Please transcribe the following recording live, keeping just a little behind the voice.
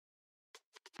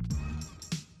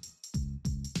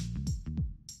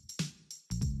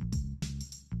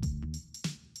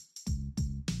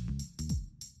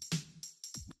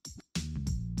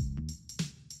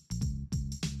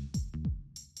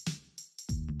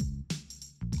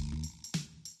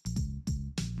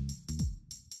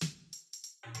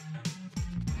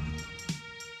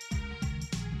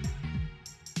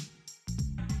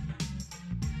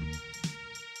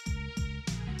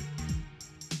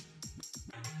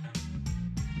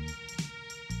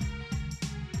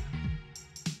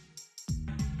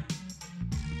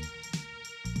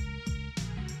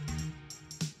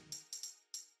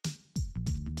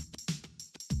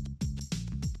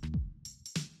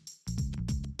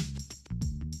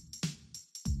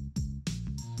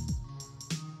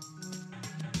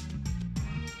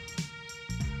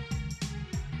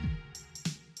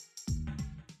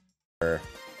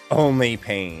Only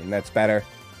pain. That's better.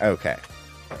 Okay.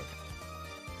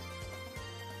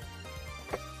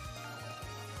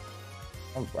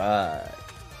 All right.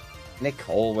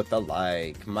 Nicole with the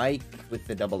like. Mike with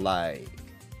the double like.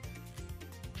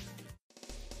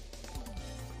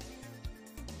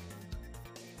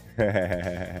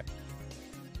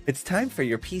 It's time for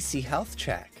your PC health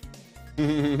check.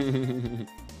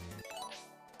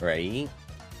 Right?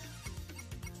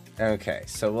 Okay,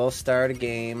 so we'll start a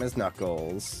game as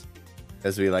Knuckles,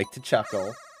 as we like to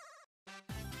chuckle.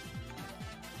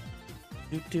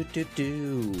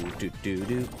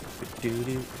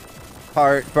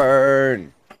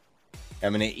 Heartburn!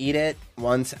 I'm gonna eat it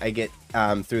once I get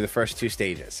through the first 2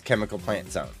 stages. Chemical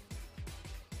plant zone.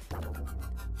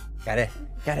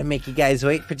 Gotta make you guys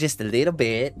wait for just a little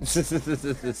bit.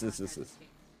 Because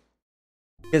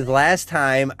last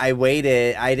time I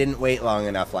waited, I didn't wait long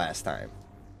enough last time.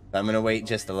 So I'm gonna wait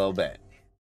just a little bit.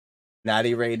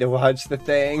 Naughty ready to watch the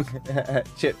thing?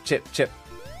 Chip.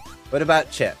 What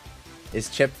about Chip? Is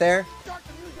Chip there?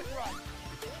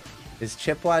 Is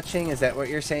Chip watching? Is that what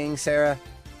you're saying, Sarah?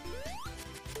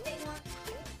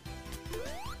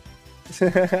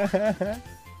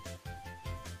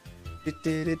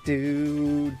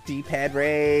 D-pad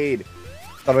raid.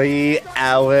 3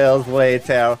 hours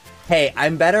later. Hey,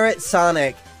 I'm better at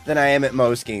Sonic than I am at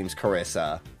most games,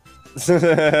 Carissa.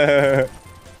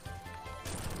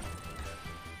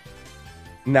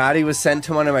 Naughty was sent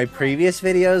to one of my previous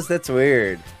videos? That's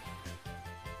weird.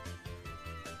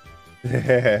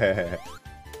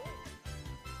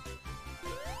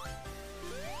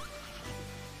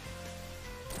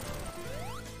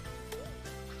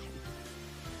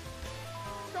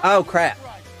 Oh, crap.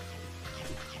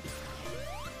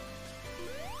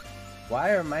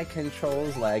 Why are my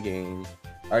controls lagging?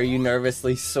 Are you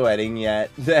nervously sweating yet?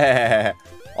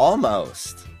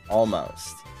 Almost.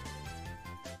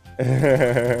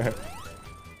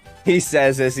 He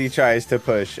says as he tries to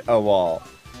push a wall.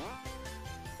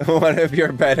 One of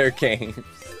your better games.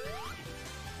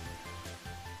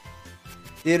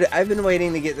 Dude, I've been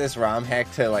waiting to get this ROM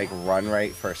hack to, like, run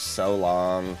right for so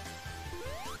long.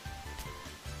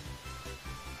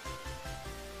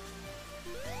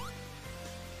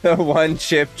 The one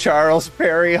chip Charles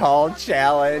Perry Hall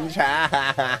challenge.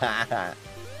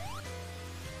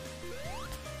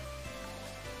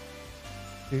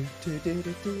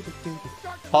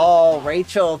 Paul,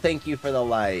 Rachel, thank you for the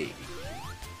like.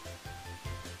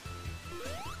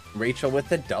 Rachel with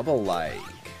the double like.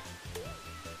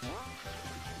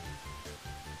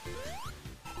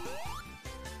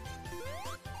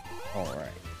 Alright.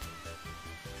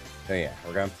 So yeah,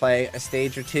 we're gonna play a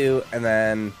stage or 2 and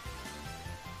then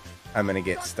I'm gonna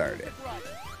get started.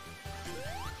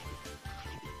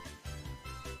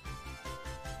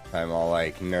 I'm all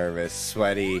like nervous,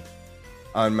 sweaty,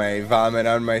 on my vomit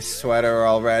on my sweater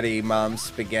already, mom's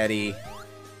spaghetti.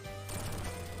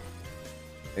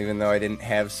 Even though I didn't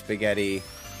have spaghetti.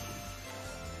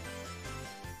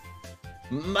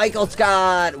 Michael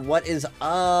Scott, what is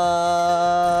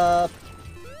up?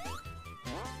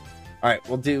 Alright,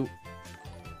 we'll do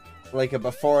like a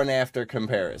before and after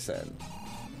comparison.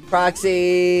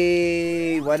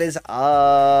 Proxy, what is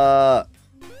up?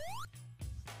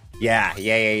 Yeah.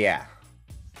 Here,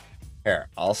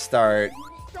 I'll start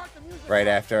right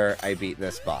after I beat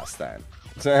this boss then.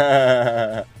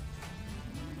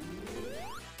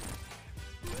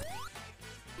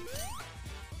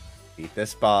 Beat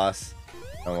this boss,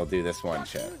 and we'll do this one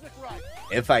chip.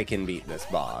 If I can beat this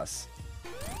boss.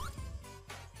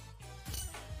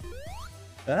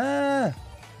 Ah!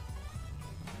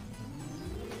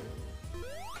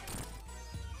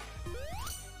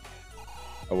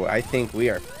 Oh, I think we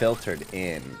are filtered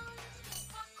in.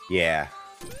 Yeah.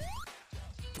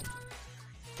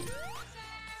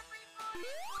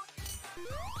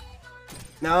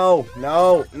 No!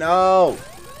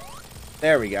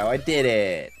 There we go, I did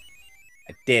it.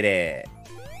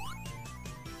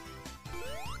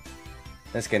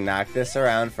 Just gonna knock this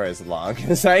around for as long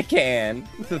as I can.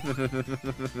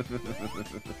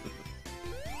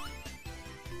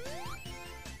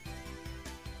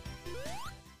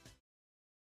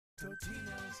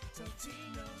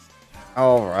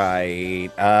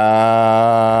 Alright,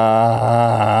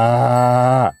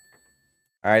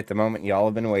 alright, the moment y'all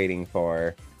have been waiting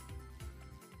for.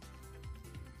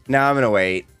 Now I'm gonna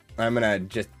wait. I'm gonna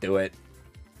just do it.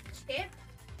 Chip?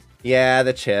 Yeah,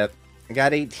 the chip. I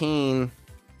got 18.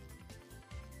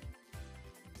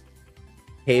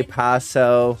 Hey,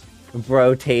 Paso.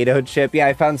 Brotato chip. Yeah,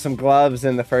 I found some gloves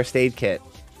in the first aid kit.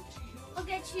 I'll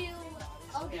get you.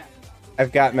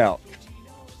 I've got milk.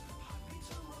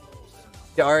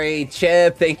 Dory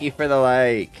Chip, thank you for the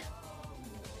like.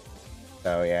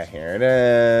 Oh yeah, here it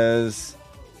is.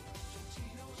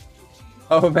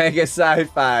 Omega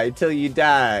Sci-Fi till you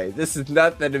die. This is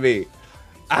nothing to me.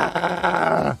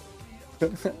 Ah!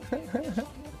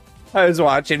 I was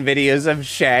watching videos of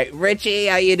Shaq. Richie,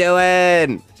 how you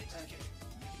doing?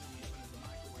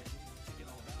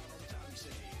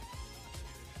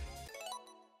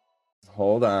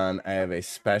 Hold on, I have a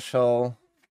special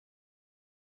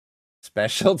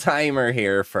timer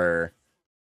here for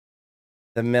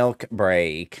the milk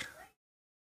break.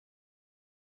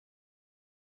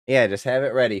 Yeah, just have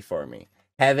it ready for me.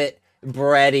 Have it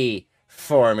ready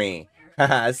for me.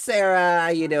 Sarah, how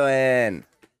you doing?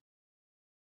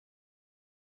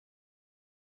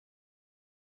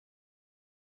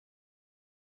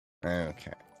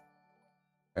 Okay.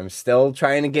 I'm still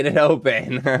trying to get it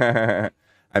open.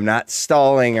 I'm not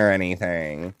stalling or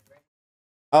anything.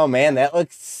 Oh man,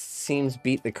 that seems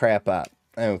beat the crap up.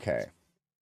 Okay.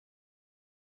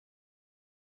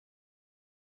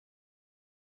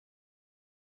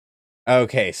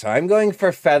 Okay, so I'm going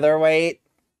for featherweight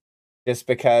just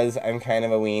because I'm kind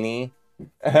of a weenie.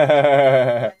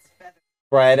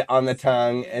 Bread on the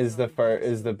tongue is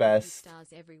the best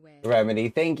remedy.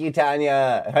 Thank you,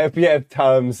 Tanya. I hope you have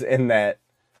Tums in that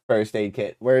first aid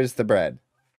kit. Where's the bread?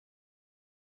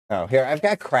 Oh, here, I've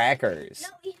got crackers.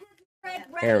 No, bread.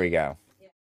 Here we go.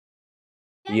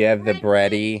 You have the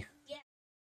bready.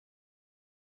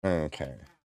 Okay.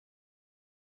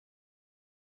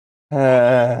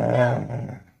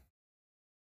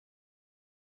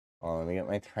 Oh, let me get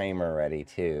my timer ready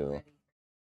too.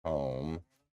 Home.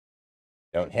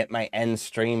 Don't hit my end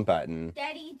stream button.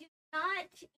 Daddy, do not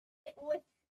eat it with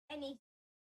any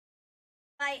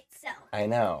by itself. I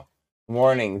know.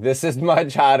 Warning, this is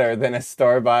much hotter than a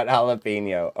store-bought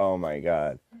jalapeno. Oh my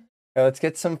god. Okay, let's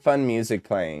get some fun music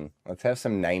playing. Let's have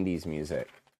some 90s music.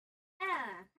 Yeah.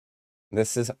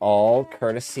 This is all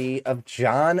courtesy of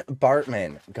John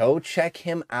Bartman. Go check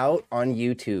him out on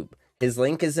YouTube. His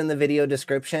link is in the video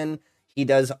description. He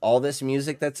does all this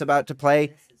music that's about to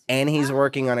play, and he's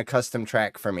working on a custom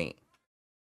track for me.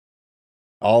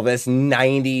 All this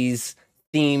 90s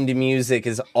themed music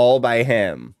is all by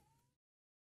him.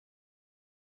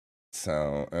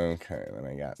 So, okay, then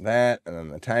I got that, and then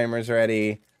the timer's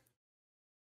ready.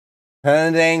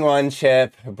 And dang one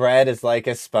chip. Bread is like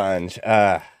a sponge.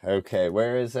 Okay,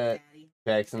 where is it?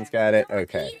 Jackson's got it.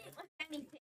 Okay.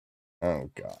 Oh,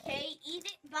 God. Okay, eat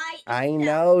it by itself. I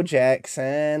know,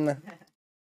 Jackson.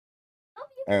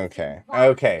 Okay.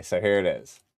 Okay, so here it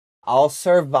is. I'll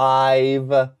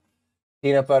survive.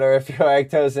 Peanut butter if you're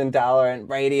lactose intolerant.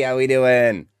 Brady, how we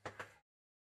doing?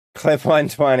 Clip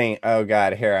 120. Oh,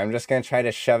 God. Here, I'm just going to try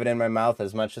to shove it in my mouth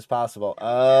as much as possible.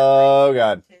 Oh,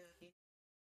 God.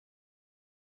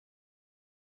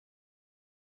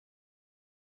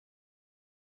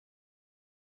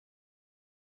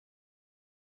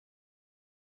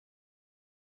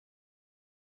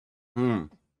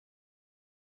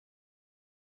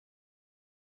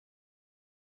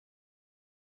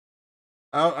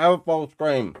 I have a full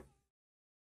scream.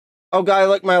 Oh, God, I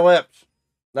licked my lips.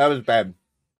 That was bad.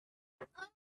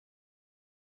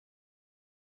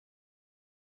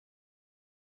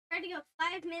 Try to go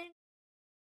 5 minutes.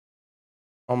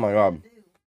 Oh, my God.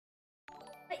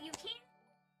 But you can't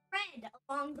bread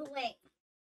along the way.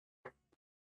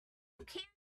 You can't.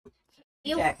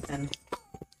 Jackson,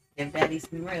 give Daddy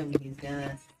some room. He's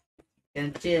gonna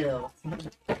chill.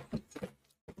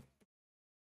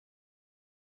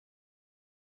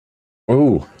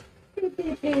 Ooh.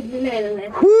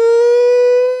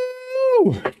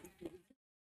 Woo!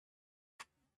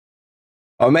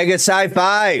 Omega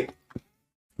Sci-Fi.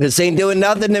 This ain't doing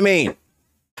nothing to me. Do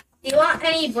you want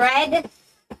any bread?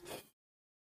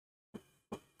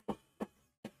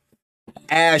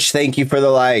 Ash, thank you for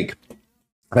the like.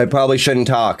 I probably shouldn't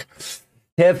talk.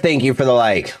 Tiff, thank you for the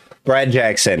like. Brad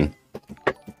Jackson.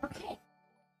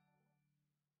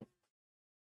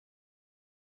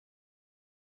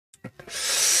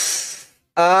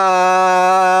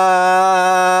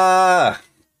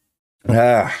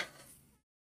 Okay.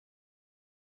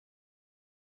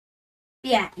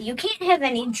 Yeah, you can't have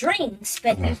any drinks,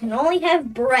 but you can only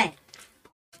have bread.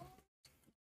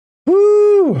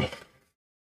 Woo!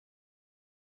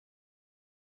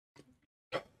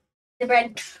 The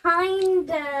bread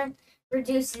kinda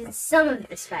reduces some of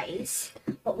the spice,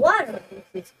 but water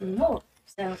reduces more.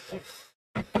 So,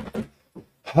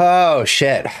 Oh,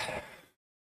 shit.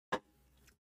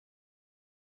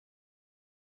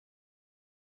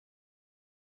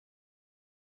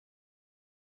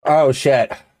 Oh,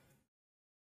 shit.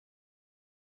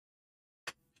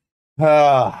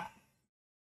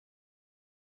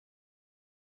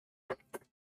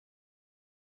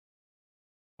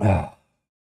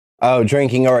 Oh,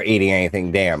 drinking or eating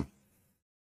anything. Damn.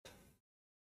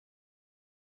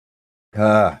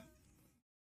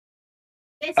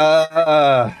 This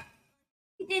Uh,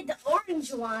 we did the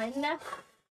orange one.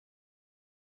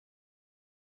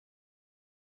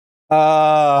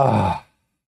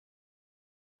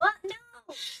 What? No.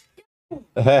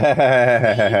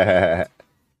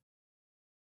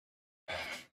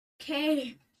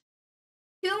 Okay.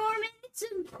 2 more minutes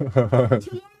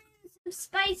of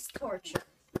spice torture.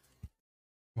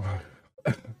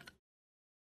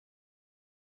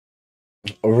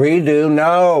 Redo,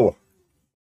 no.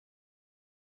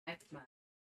 Next month.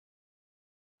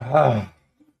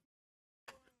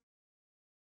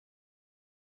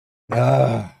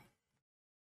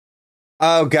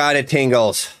 Oh God, it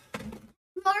tingles.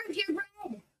 More of your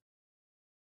bread.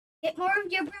 Get more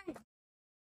of your bread.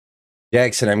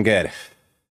 Jackson, I'm good.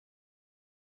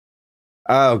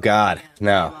 Oh God,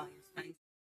 no.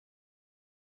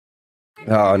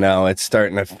 Oh no, it's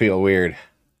starting to feel weird.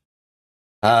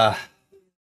 Do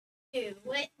it.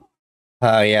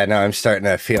 Oh yeah, no, I'm starting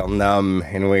to feel numb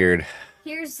and weird.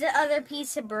 Here's the other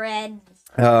piece of bread.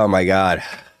 Oh my God.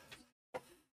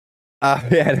 Oh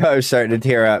yeah, no, I'm starting to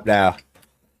tear up now.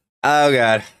 Oh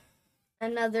God.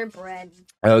 Another bread.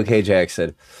 Okay,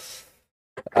 Jackson.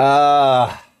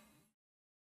 Oh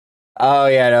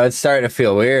yeah, no, it's starting to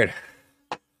feel weird.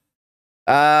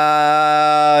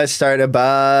 It's starting to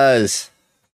buzz.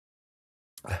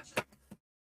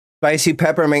 Spicy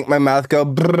pepper make my mouth go.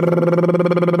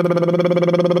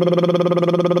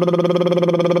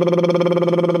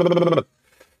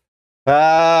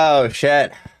 Oh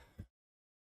shit.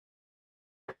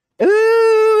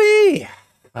 Ooh.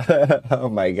 Oh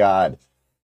my God.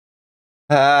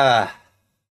 Try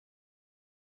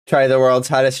the world's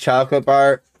hottest chocolate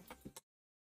bar.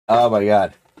 Oh my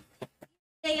God.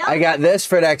 I got this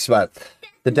for next month.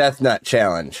 The Death Nut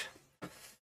Challenge.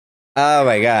 Oh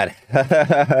my God.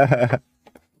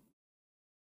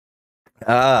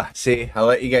 See, I'll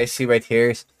let you guys see my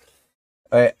tears.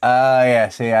 Wait, yeah,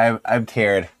 see, I'm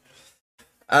teared.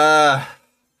 Ouch.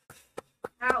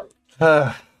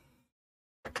 Uh,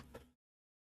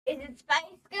 Is it spice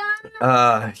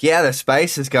gone? yeah, the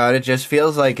spice is gone. It just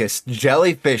feels like a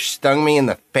jellyfish stung me in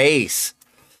the face.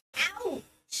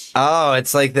 Ouch. Oh,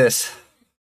 it's like this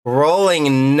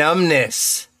rolling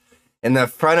numbness in the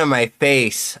front of my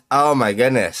face. Oh my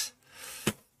goodness.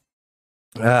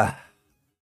 Chip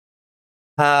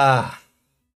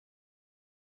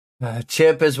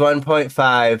is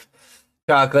 1.5.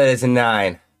 Chocolate is a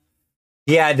 9.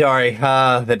 Yeah, Dory.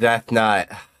 The death nut.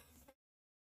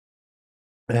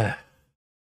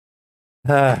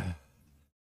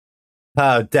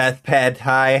 Oh, death pad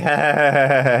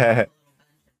high.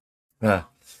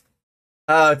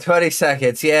 20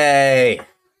 seconds. Yay.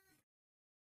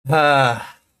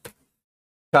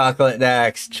 Chocolate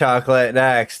next. Chocolate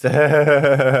next.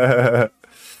 Can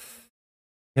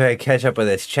I catch up with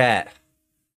this chat? I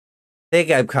think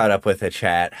I'm caught up with the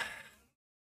chat.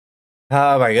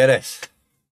 Oh my goodness.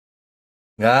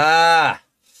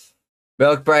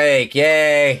 Milk break.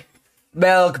 Yay.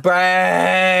 Milk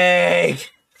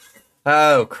break.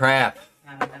 Oh crap.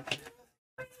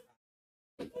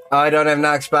 Oh, I don't have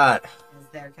knock spot. Is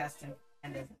there custom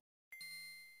and is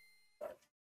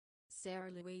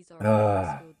Sarah Louise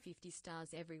Orange scored 50 stars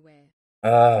everywhere.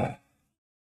 Oh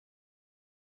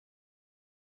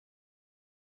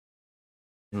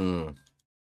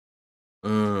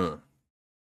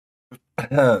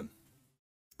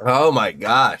my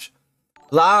gosh.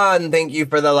 Lon, thank you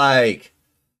for the like.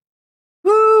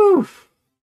 Woo!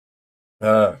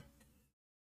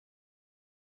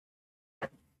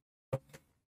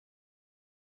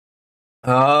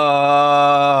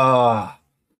 Oh,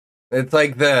 it's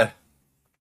like the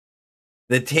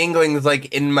tingling's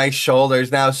like in my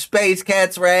shoulders now. Space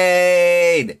Cats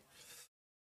raid.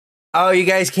 Oh, you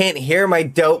guys can't hear my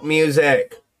dope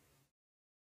music.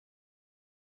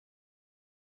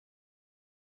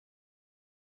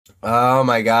 Oh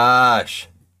my gosh.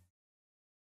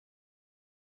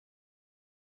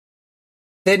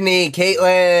 Sydney,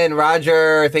 Caitlin,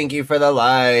 Roger, thank you for the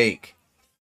like.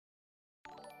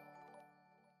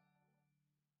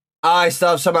 Oh, I still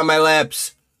have some on my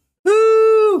lips.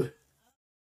 Woo!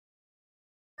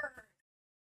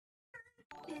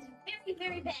 It's very,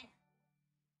 very bad.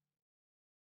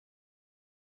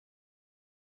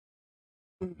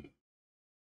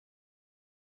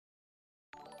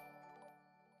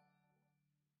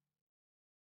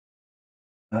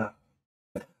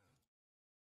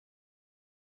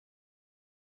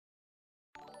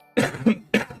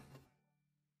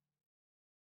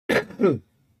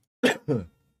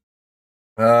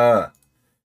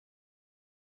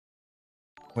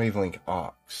 Wavelink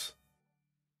aux.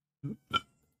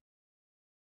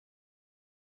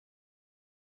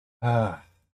 Ah.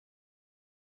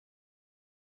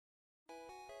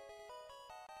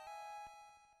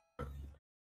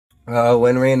 Oh,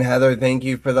 Winry and Heather, thank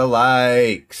you for the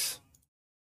likes.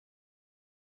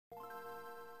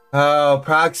 Oh,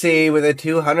 Proxy with a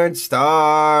 200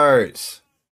 stars.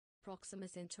 Proxima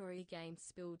Centauri Games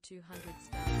spilled 200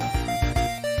 stars.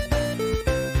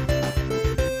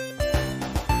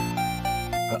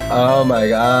 Oh my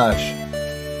gosh.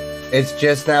 It's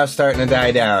just now starting to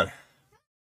die down.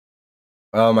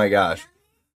 Oh my gosh.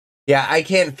 Yeah, I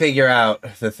can't figure out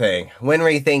the thing.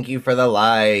 Winry, thank you for the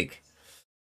like.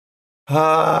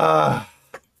 Ah.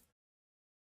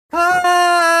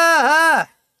 Ah.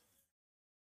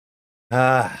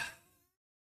 Ah.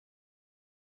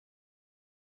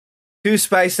 Too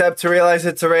spiced up to realize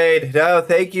it's a raid. No,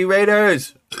 thank you,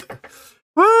 Raiders.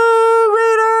 Woo,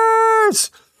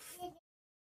 Raiders!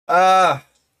 I'm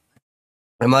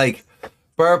like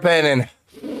burping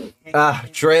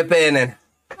and dripping and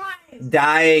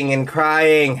dying and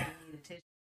crying.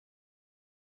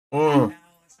 Oh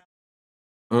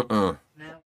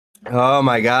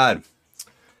my god.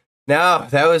 No,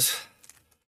 that was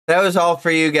all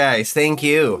for you guys. Thank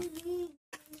you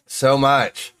so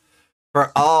much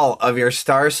for all of your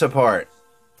star support.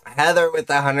 Heather with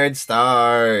the 100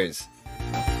 stars.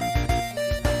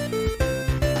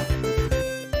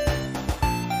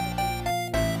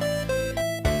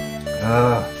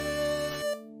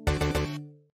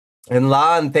 And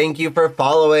Lon, thank you for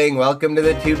following. Welcome to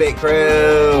the 2-Bit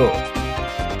crew.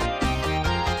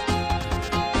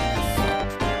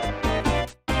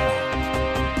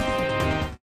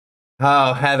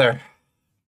 Oh, Heather.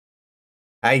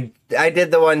 I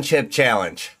did the one chip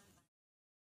challenge.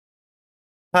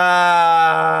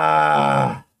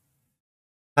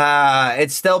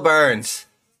 It still burns.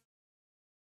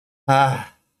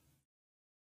 Ah.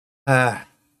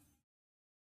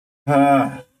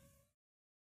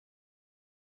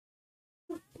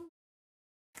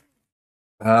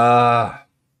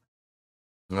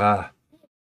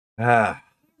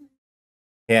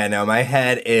 Yeah, no, my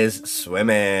head is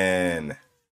swimming.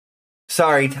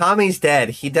 Sorry, Tommy's dead.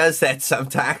 He does that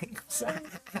sometimes.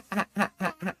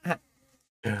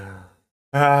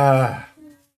 Yeah,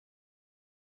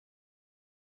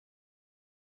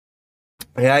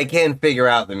 I can't figure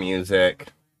out the music.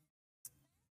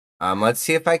 Let's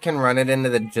see if I can run it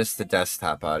into just the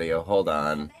desktop audio. Hold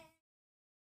on.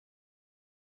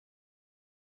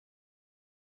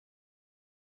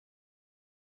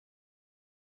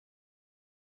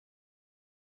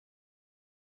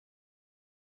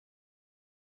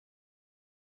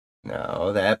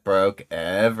 No, that broke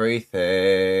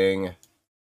everything.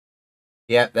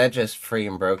 Yep, that just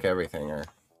freaking broke everything.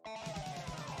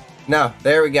 No,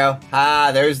 there we go.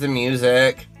 There's the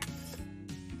music.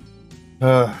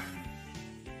 Oh,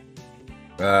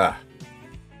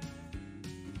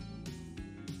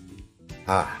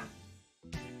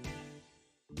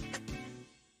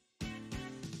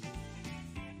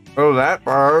 that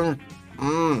burned.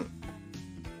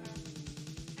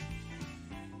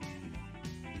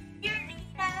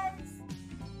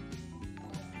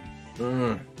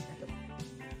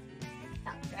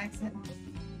 Jackson.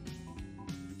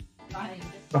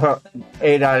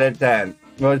 8 out of 10.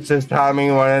 Let's just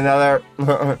timing one another.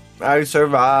 I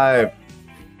survived.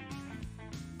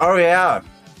 Oh yeah.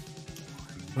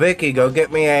 Vicky, go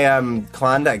get me a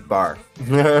Klondike bar.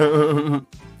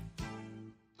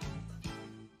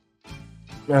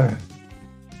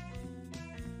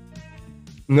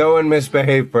 No one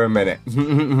misbehaved for a minute.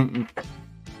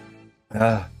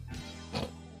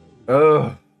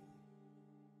 Oh.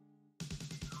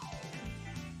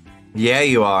 Yeah,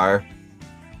 you are.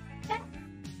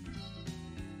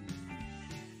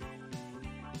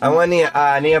 I want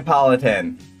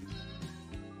Neapolitan.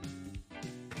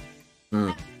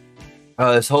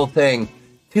 Oh, this whole thing.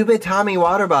 2-Bit Tommy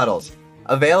water bottles.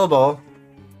 Available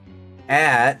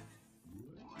at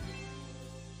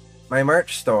my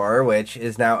merch store, which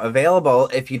is now available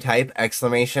if you type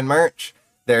 !merch.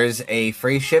 There's a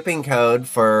free shipping code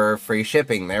for free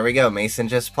shipping. There we go. Mason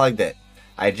just plugged it.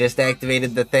 I just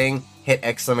activated the thing, hit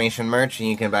 !merch, and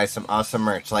you can buy some awesome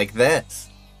merch like this.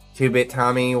 2-Bit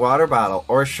Tommy water bottle,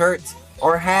 or shirts,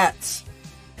 or hats.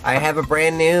 I have a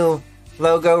brand new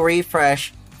logo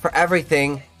refresh for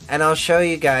everything, and I'll show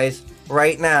you guys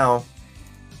right now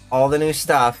all the new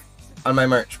stuff on my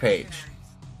merch page.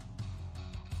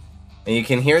 And you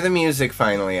can hear the music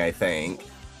finally, I think.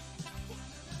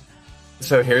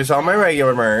 So here's all my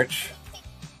regular merch.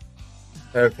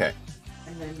 Okay.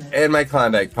 And my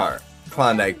Klondike bar.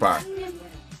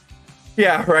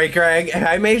 Yeah, right, Greg.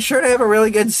 I made sure to have a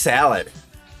really good salad.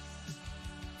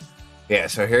 Yeah,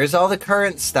 so here's all the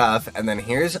current stuff, and then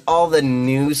here's all the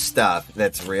new stuff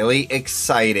that's really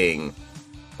exciting.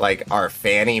 Like our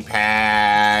fanny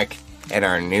pack, and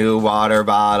our new water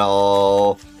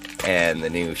bottle, and the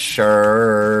new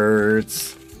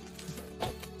shirts.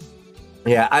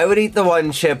 Yeah, I would eat the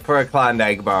one chip for a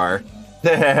Klondike bar.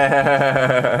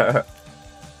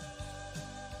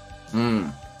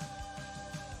 Mmm.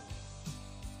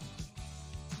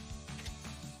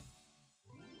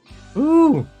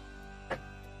 Ooh.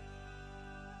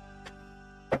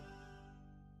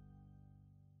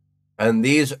 And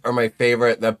these are my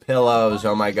favorite, the pillows.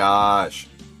 Oh my gosh.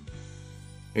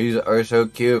 These are so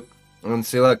cute. And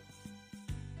see, look.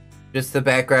 Just the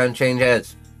background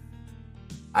changes.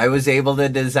 I was able to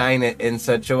design it in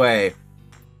such a way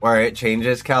where it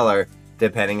changes color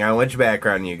depending on which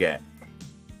background you get.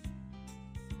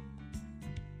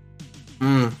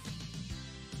 Mmm.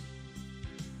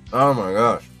 Oh my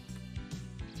gosh.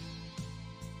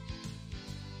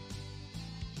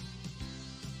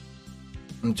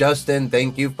 Justin,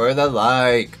 thank you for the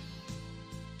like.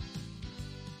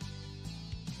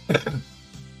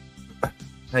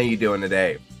 How you doing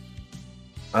today?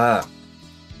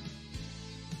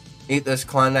 Eat this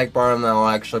Klondike bar and then I'll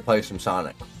actually play some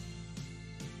Sonic.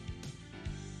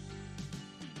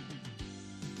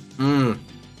 Mmm.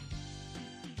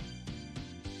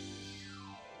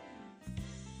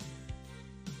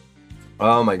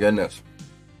 Oh my goodness.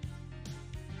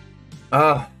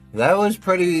 That was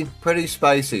pretty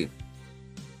spicy,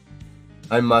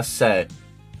 I must say.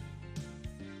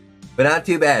 But not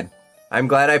too bad. I'm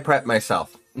glad I prepped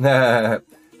myself.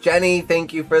 Jenny,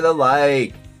 thank you for the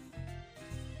like.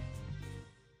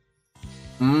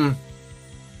 Mmm.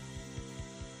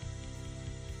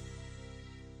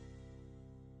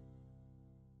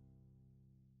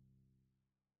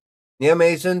 Yeah,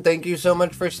 Mason, thank you so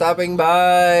much for stopping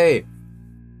by.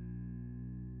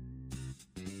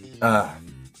 But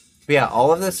yeah,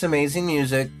 all of this amazing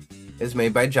music is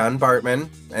made by John Bartman,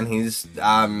 and he's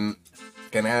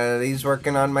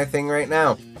working on my thing right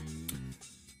now.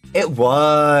 It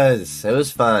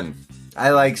was fun.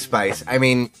 I like spice. I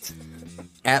mean,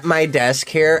 at my desk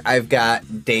here, I've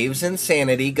got Dave's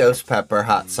Insanity Ghost Pepper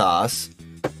Hot Sauce.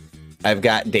 I've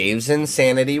got Dave's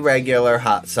Insanity Regular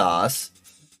Hot Sauce.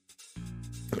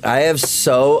 I have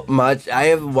so much. I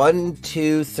have 4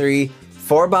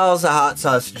 bottles of hot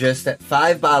sauce, just at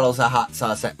 5 bottles of hot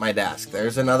sauce at my desk.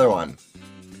 There's another one.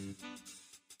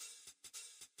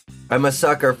 I'm a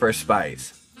sucker for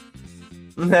spice.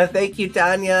 Thank you,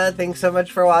 Tanya. Thanks so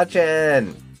much for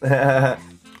watching.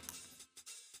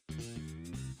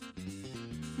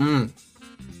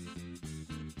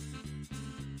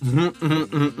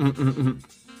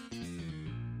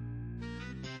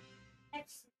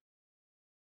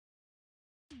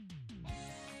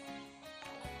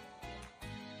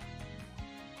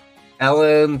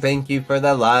 Ellen, thank you for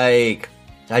the like.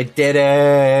 I did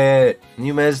it.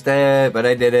 You missed it, but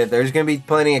I did it. There's going to be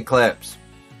plenty of clips.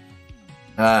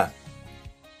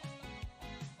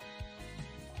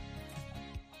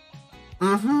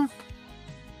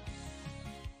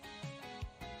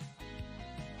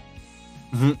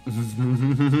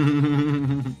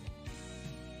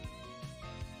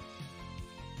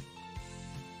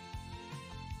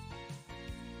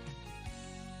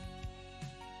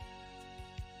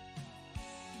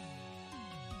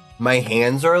 My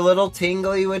hands are a little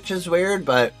tingly, which is weird,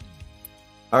 but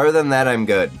other than that, I'm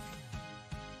good.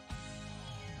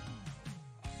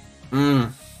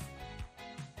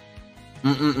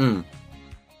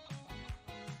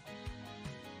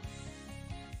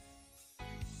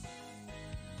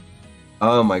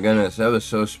 Oh my goodness, that was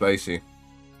so spicy.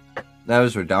 That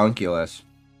was redonkulous.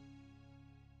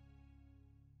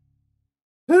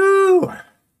 Woo!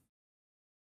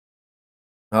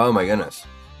 Oh my goodness.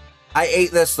 I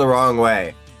ate this the wrong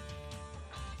way.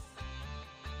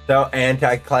 So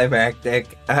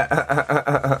anticlimactic.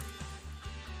 I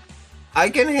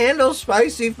can handle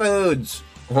spicy foods.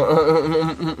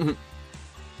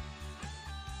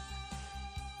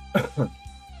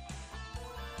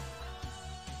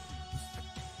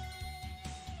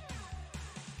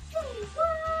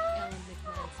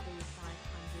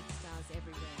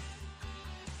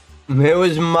 It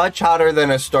was much hotter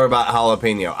than a store-bought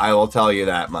jalapeno, I will tell you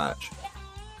that much.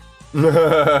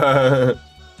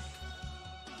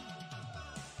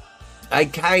 I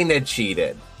kinda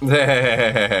cheated.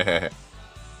 The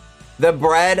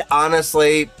bread,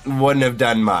 honestly, wouldn't have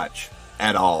done much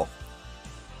at all.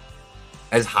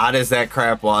 As hot as that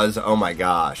crap was, oh my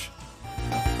gosh.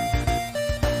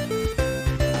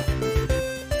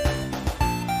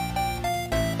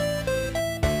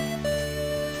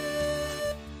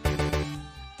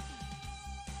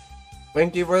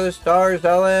 Thank you for the stars,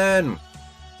 Ellen.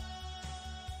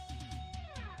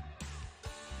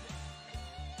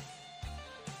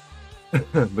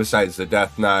 Besides the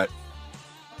death nut.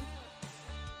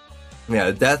 Yeah,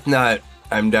 the death nut,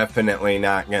 I'm definitely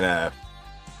not gonna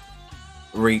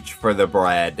reach for the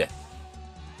bread.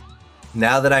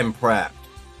 Now that I'm prepped.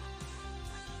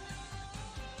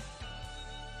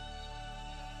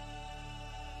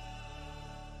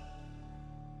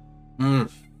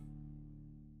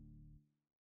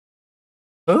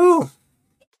 Ooh.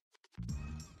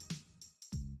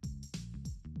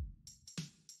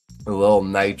 A little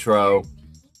nitro.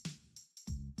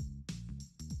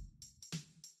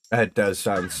 That does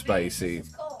sound spicy.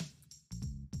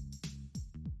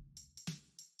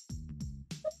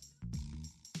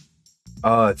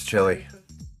 Oh, it's chilly.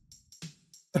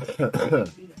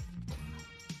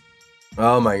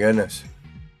 Oh my goodness.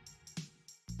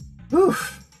 Whew.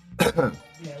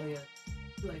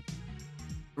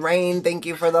 Rain, thank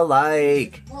you for the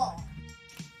like. What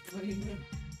do you mean?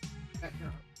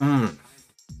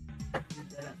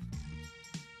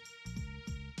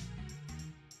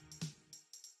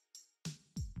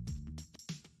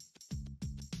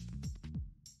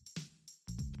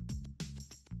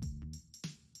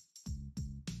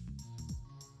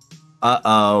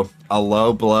 Uh-oh. A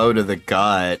low blow to the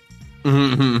gut.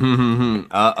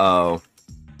 Uh-oh.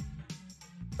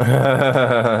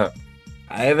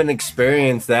 I haven't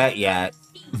experienced that yet.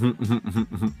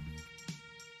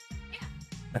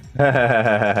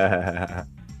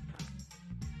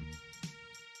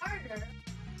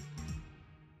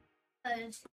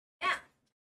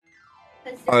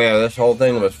 Oh yeah, this whole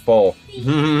thing was full.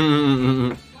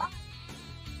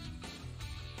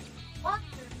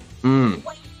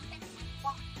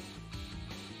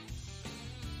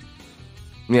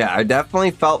 Yeah, I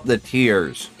definitely felt the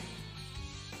tears.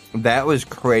 That was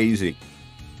crazy.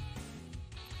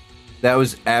 That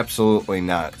was absolutely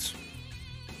nuts.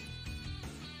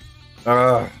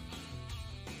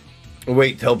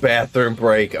 Wait till bathroom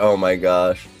break. Oh my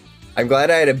gosh. I'm glad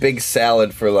I had a big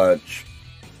salad for lunch.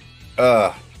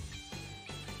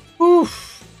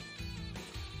 Oof.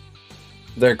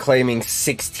 They're claiming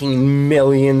 16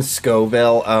 million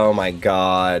Scoville. Oh my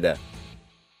god.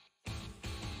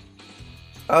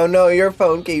 Oh no, your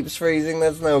phone keeps freezing.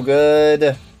 That's no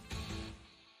good.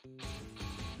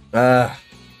 I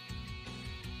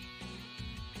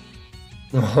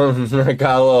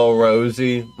got a little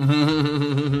rosy.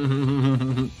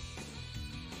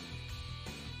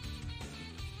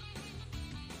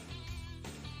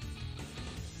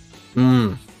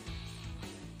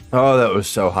 Oh, that was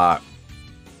so hot.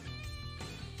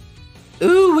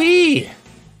 Ooh-wee!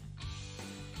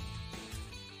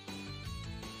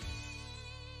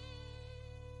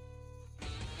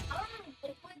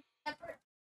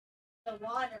 The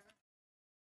water.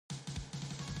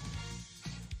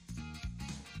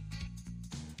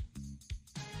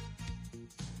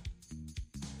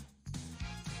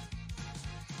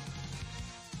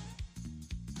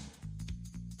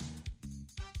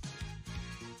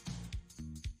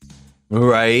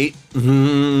 Right?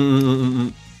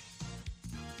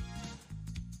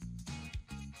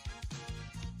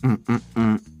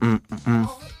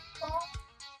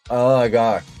 Oh my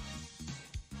god.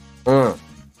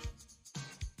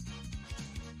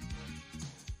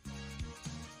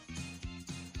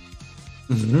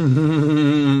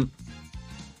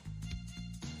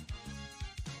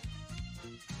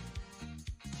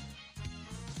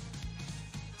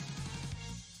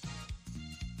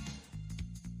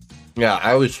 Yeah,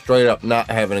 I was straight up not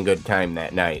having a good time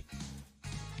that night.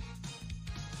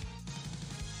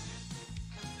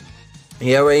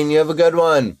 Yeah, Rain, you have a good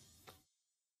one.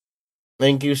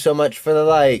 Thank you so much for the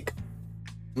like.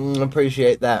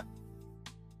 Appreciate that.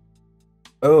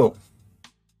 Oh.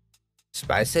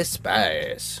 Spicy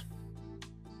spice.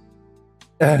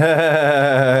 I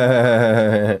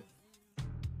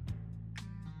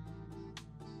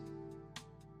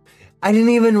didn't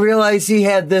even realize he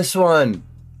had this one.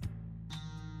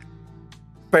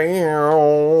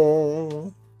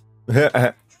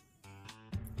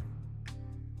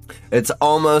 It's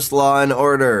almost Law and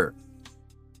Order.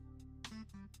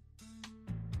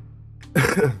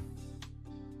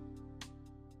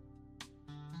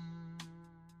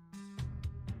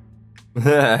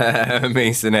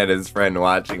 Mason had his friend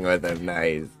watching with him.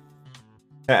 Nice.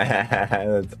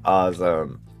 That's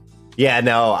awesome. Yeah,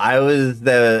 no, I was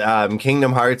the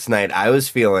Kingdom Hearts night. I was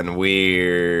feeling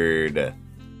weird.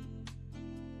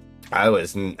 I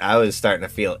was starting to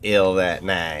feel ill that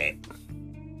night.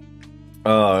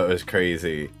 Oh, it was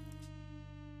crazy.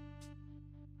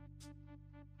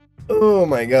 Oh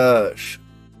my gosh.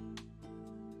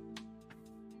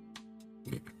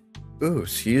 Ooh,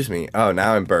 excuse me. Oh,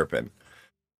 now I'm burping.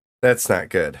 That's not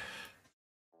good.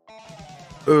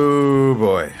 Ooh,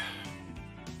 boy.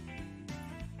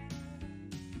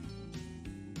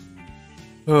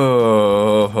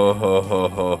 Oh, ho, ho, ho,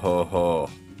 ho, ho, ho.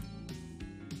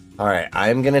 All right,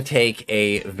 I'm going to take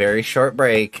a very short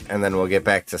break, and then we'll get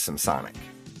back to some Sonic.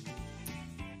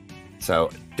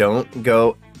 So, don't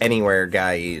go anywhere,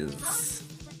 guys.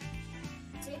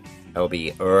 I'll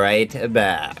be right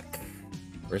back.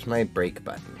 Where's my break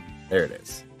button? There it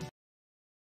is.